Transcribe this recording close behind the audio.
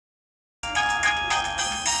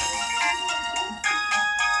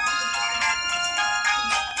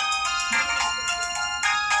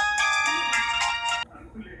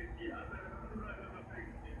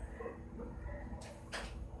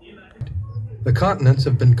The continents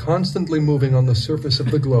have been constantly moving on the surface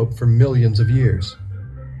of the globe for millions of years.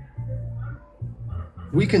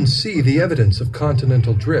 We can see the evidence of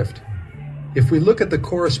continental drift if we look at the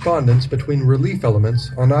correspondence between relief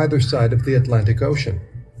elements on either side of the Atlantic Ocean.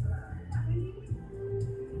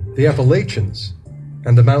 The Appalachians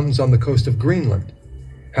and the mountains on the coast of Greenland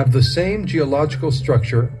have the same geological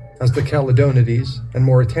structure as the Caledonides and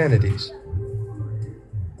Mauritanides.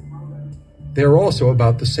 They are also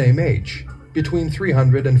about the same age, between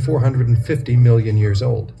 300 and 450 million years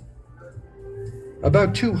old.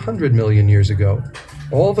 About 200 million years ago,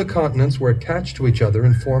 all the continents were attached to each other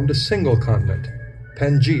and formed a single continent,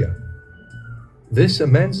 Pangaea. This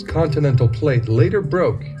immense continental plate later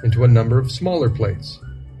broke into a number of smaller plates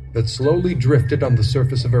that slowly drifted on the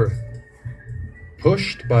surface of Earth,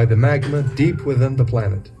 pushed by the magma deep within the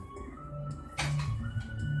planet.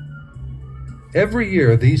 Every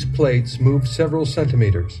year, these plates move several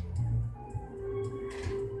centimeters.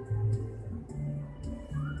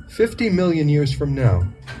 50 million years from now,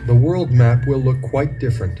 the world map will look quite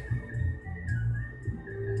different.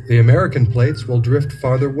 The American plates will drift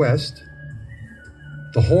farther west,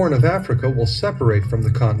 the Horn of Africa will separate from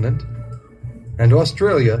the continent, and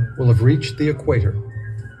Australia will have reached the equator.